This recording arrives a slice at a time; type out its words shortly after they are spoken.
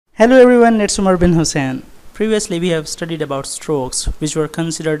Hello everyone, it's Umar bin Hussein. Previously we have studied about strokes, which were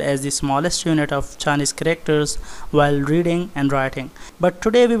considered as the smallest unit of Chinese characters while reading and writing. But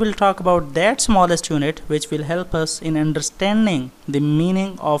today we will talk about that smallest unit which will help us in understanding the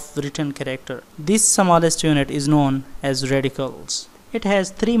meaning of written character. This smallest unit is known as radicals. It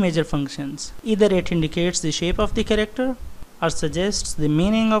has three major functions. Either it indicates the shape of the character, or suggests the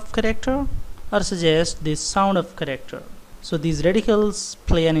meaning of character, or suggests the sound of character. So these radicals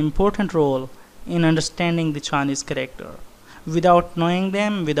play an important role in understanding the Chinese character. Without knowing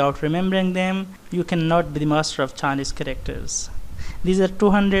them, without remembering them, you cannot be the master of Chinese characters. These are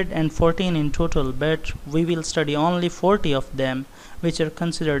 214 in total, but we will study only 40 of them, which are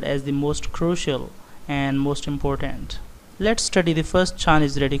considered as the most crucial and most important. Let's study the first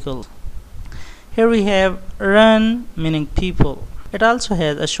Chinese radical. Here we have run, meaning people. It also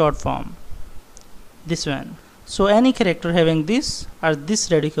has a short form, this one. So any character having this or this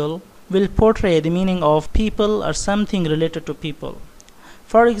radical will portray the meaning of people or something related to people.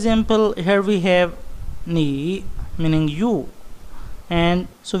 For example, here we have ni, meaning you, and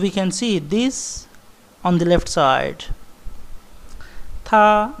so we can see this on the left side.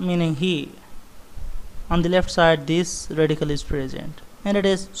 Tha, meaning he. On the left side this radical is present. And it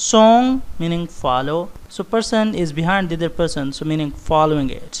is song, meaning follow. So person is behind the other person, so meaning following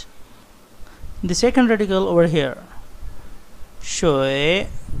it. The second radical over here, shui,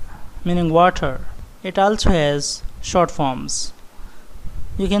 meaning water. It also has short forms.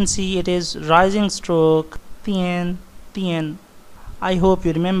 You can see it is rising stroke, tian, tian. I hope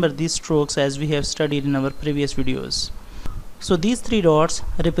you remember these strokes as we have studied in our previous videos. So these three dots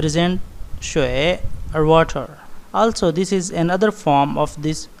represent shui or water. Also this is another form of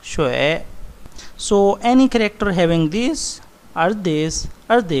this shui. So any character having this or this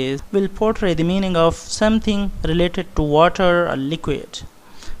or this will portray the meaning of something related to water or liquid.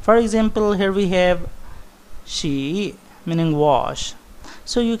 For example, here we have she, meaning wash.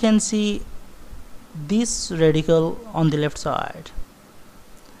 So you can see this radical on the left side.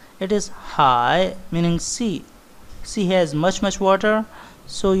 It is hai, meaning sea. Sea has much water,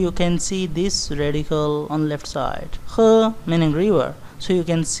 so you can see this radical on left side. He, meaning river, so you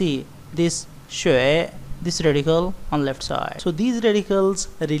can see this shui, this radical on left side. So these radicals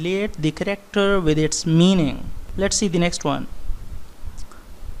relate the character with its meaning. Let's see the next one.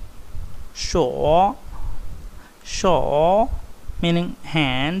 Shaw, shaw, meaning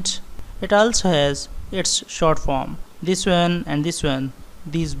hand. It also has its short form. This one and this one,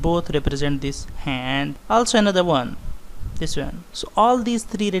 these both represent this hand. Also another one, this one. So all these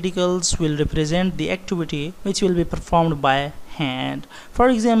three radicals will represent the activity which will be performed by hand. For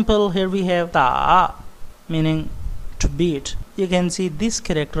example, here we have ta, meaning to beat. You can see this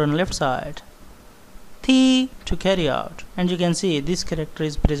character on left side. Thi, to carry out, and you can see this character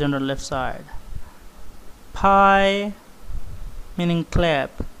is present on left side. Pai, meaning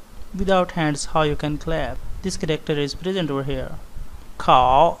clap. Without hands, how you can clap? This character is present over here.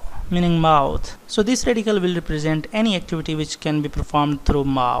 Cow, meaning mouth. So this radical will represent any activity which can be performed through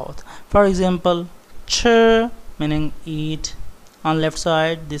mouth. For example, ch, meaning eat. On left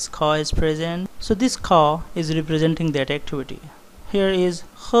side this ka is present, so this ka is representing that activity. Here is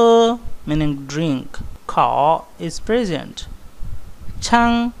he, meaning drink. Ka is present.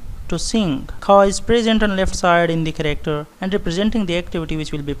 Chang, to sing. Ka is present on left side in the character and representing the activity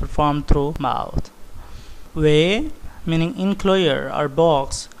which will be performed through mouth. Wei, meaning enclosure or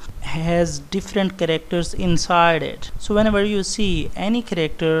box, has different characters inside it. So whenever you see any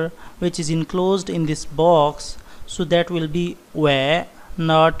character which is enclosed in this box, so that will be wei,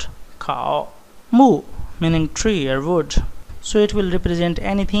 not cow. Mu, meaning tree or wood. So it will represent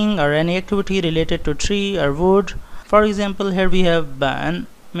anything or any activity related to tree or wood. For example, here we have ban,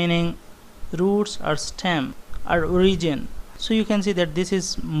 meaning roots or stem or origin. So you can see that this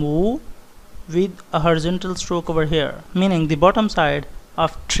is mu with a horizontal stroke over here, meaning the bottom side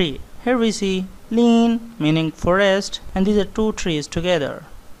of tree. Here we see lin, meaning forest, and these are two trees together.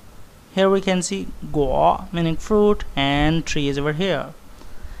 Here we can see guo, meaning fruit, and tree is over here.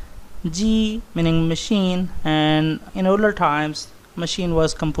 Ji, meaning machine, and in older times machine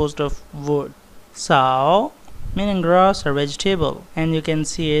was composed of wood. Sao, meaning grass or vegetable, and you can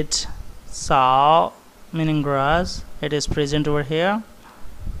see it. Sao, meaning grass, it is present over here.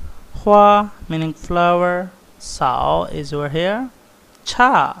 Hua, meaning flower, sao is over here.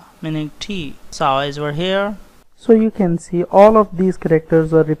 Cha, meaning tea, sao is over here. So you can see all of these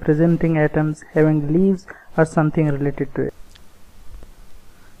characters are representing atoms having leaves or something related to it.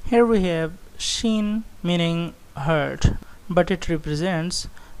 Here we have shin, meaning heart, but it represents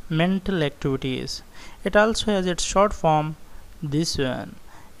mental activities. It also has its short form, this one,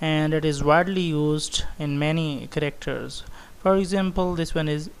 and it is widely used in many characters. For example, this one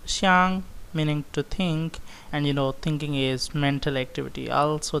is xiang, meaning to think, and thinking is mental activity.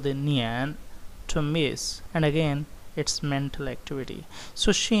 Also the nian, to miss, and again it's mental activity.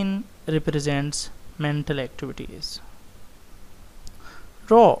 So shin represents mental activities.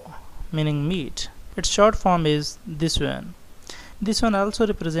 Ro, meaning meat, its short form is this one. This one also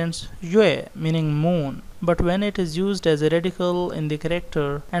represents yue, meaning moon, but when it is used as a radical in the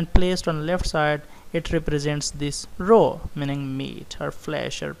character and placed on left side, it represents this ro, meaning meat or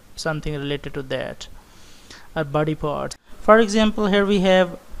flesh or something related to that, or body parts. For example, here we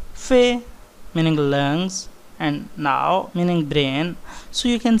have fei, meaning lungs, and now meaning brain. So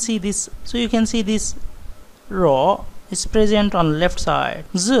you can see this ro is present on left side.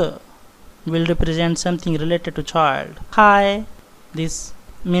 Z will represent something related to child. Hai, this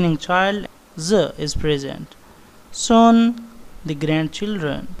meaning child, z is present. Sun, the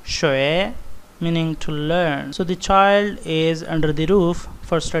grandchildren. Shui, meaning to learn. So the child is under the roof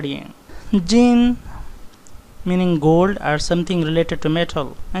for studying. Jin, meaning gold or something related to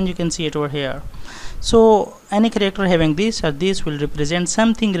metal, and you can see it over here. So any character having this or this will represent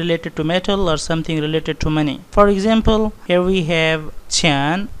something related to metal or something related to money. For example, here we have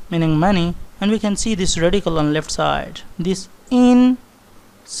qian, meaning money, and we can see this radical on left side. This in,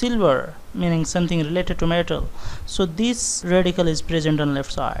 silver, meaning something related to metal. So this radical is present on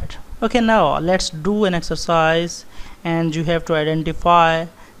left side. Okay, now let's do an exercise, and you have to identify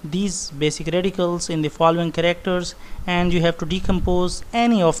these basic radicals in the following characters, and you have to decompose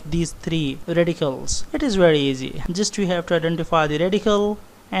any of these three radicals. It is very easy. Just you have to identify the radical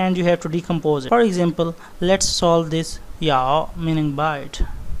and you have to decompose it. For example, let's solve this yao, meaning bite.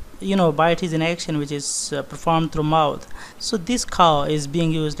 Bite is an action which is performed through mouth. So this cow is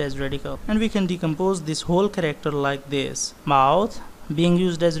being used as radical, and we can decompose this whole character like this. Mouth being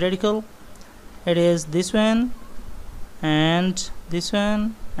used as radical, it is this one and this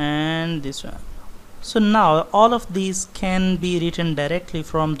one and this one. So now all of these can be written directly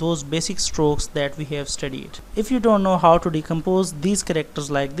from those basic strokes that we have studied. If you don't know how to decompose these characters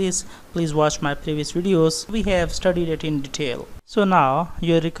like this, please watch my previous videos. We have studied it in detail. So now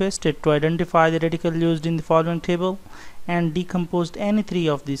you are requested to identify the radical used in the following table and decompose any three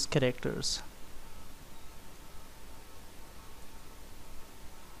of these characters.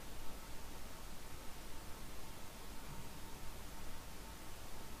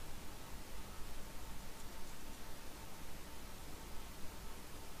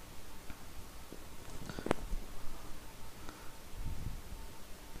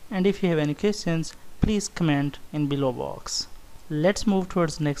 And if you have any questions, please comment in below box. Let's move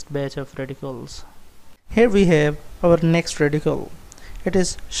towards next batch of radicals. Here we have our next radical. It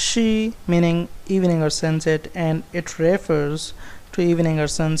is shi, meaning evening or sunset, and it refers to evening or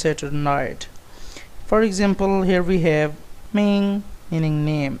sunset or night. For example, here we have ming, meaning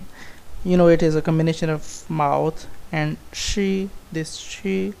name. It is a combination of mouth and shi, this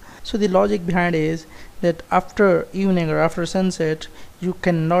shi. So the logic behind is that after evening or after sunset, you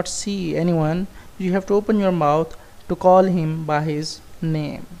cannot see anyone. You have to open your mouth to call him by his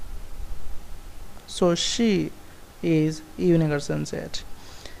name. So she is evening or sunset.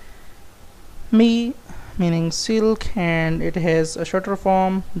 Mi, meaning silk, and it has a shorter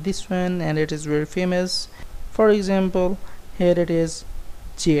form, this one, and it is very famous. For example, here it is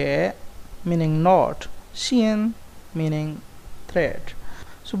jie, meaning knot, xian, meaning thread.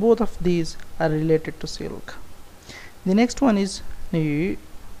 So both of these are related to silk. The next one is ni,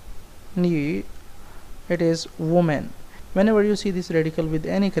 it is woman. Whenever you see this radical with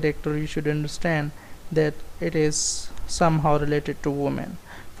any character, you should understand that it is somehow related to woman.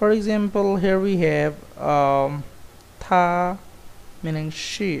 For example, here we have tha, meaning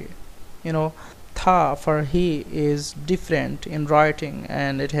she. Tha for he is different in writing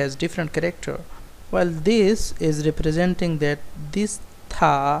and it has different character, while this is representing that this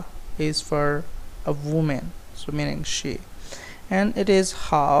tha is for a woman, so meaning she. And it is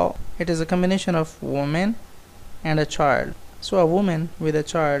how, it is a combination of woman and a child. So a woman with a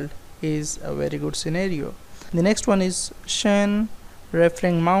child is a very good scenario. The next one is shen,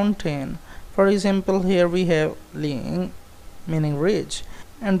 referring mountain. For example, here we have ling, meaning ridge,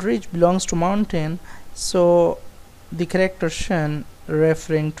 and ridge belongs to mountain, so the character shen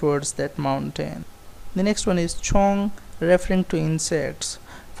referring towards that mountain. The next one is chong, referring to insects.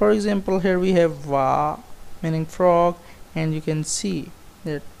 For example, here we have wa, meaning frog, and you can see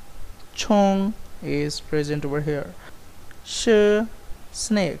that chong is present over here. Shi,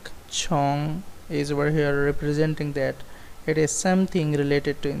 snake, chong is over here representing that it is something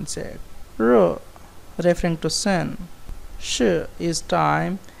related to insect. Ru, referring to sun. Shi is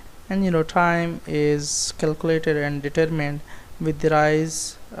time, And time is calculated and determined with the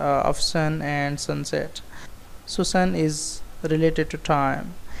rise of sun and sunset. So sun is related to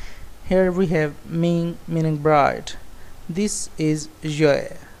time. Here we have ming, meaning bright. This is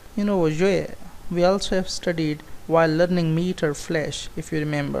joy. Joy we also have studied while learning meat or flesh, if you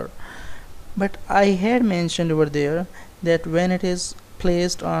remember. But I had mentioned over there that when it is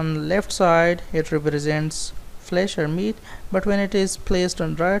placed on left side it represents flesh or meat, but when it is placed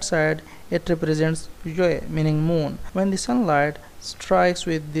on right side it represents joy, meaning moon. When the sunlight strikes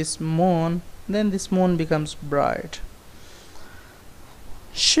with this moon, then this moon becomes bright.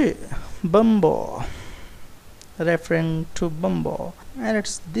 Shi, bumbo, referring to bumbo,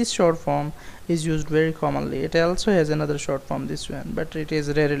 and this short form is used very commonly. It also has another short form, this one, but it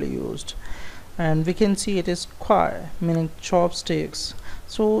is rarely used. And we can see it is kwai, meaning chopsticks.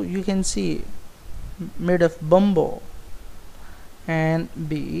 So you can see made of bamboo. And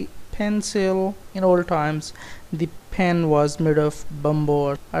B, pencil. In old times the pen was made of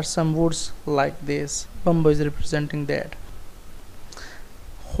bamboo or some woods like this. Bamboo is representing that.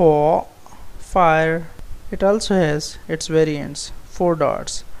 Ho, fire. It also has its variants, 4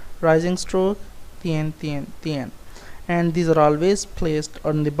 dots, rising stroke, tien, tien, tien, and these are always placed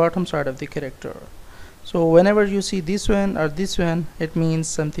on the bottom side of the character. So whenever you see this one or this one, it means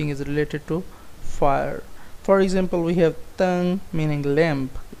something is related to fire. For example, we have tang, meaning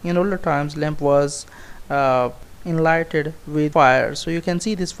lamp. In older times lamp was enlightened with fire, so you can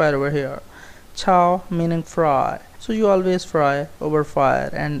see this fire over here. Chow, meaning fry, so you always fry over fire,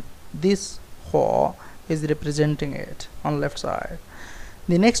 and this ho is representing it on left side.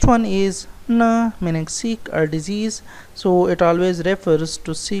 The next one is na, meaning sick or disease, so it always refers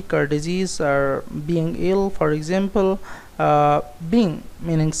to sick or disease or being ill. For example, bing,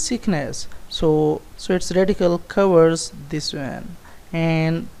 meaning sickness, so its radical covers this one.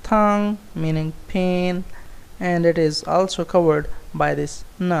 And thang, meaning pain, and it is also covered by this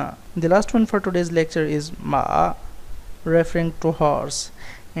na. The last one for today's lecture is ma, referring to horse,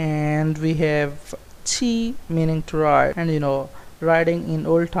 and we have chi, meaning to ride. And riding in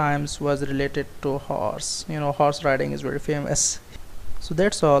old times was related to horse. Horse riding is very famous. So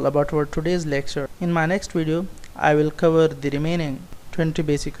that's all about our today's lecture. In my next video I will cover the remaining 20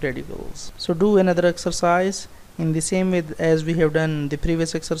 basic radicals. So do another exercise in the same way as we have done the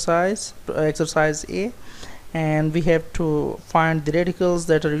previous exercise, exercise A, and we have to find the radicals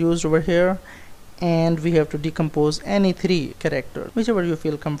that are used over here, and we have to decompose any 3 characters, whichever you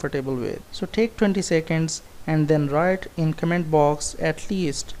feel comfortable with. So take 20 seconds and then write in comment box at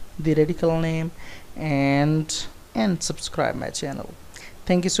least the radical name and subscribe my channel.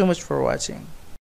 Thank you so much for watching.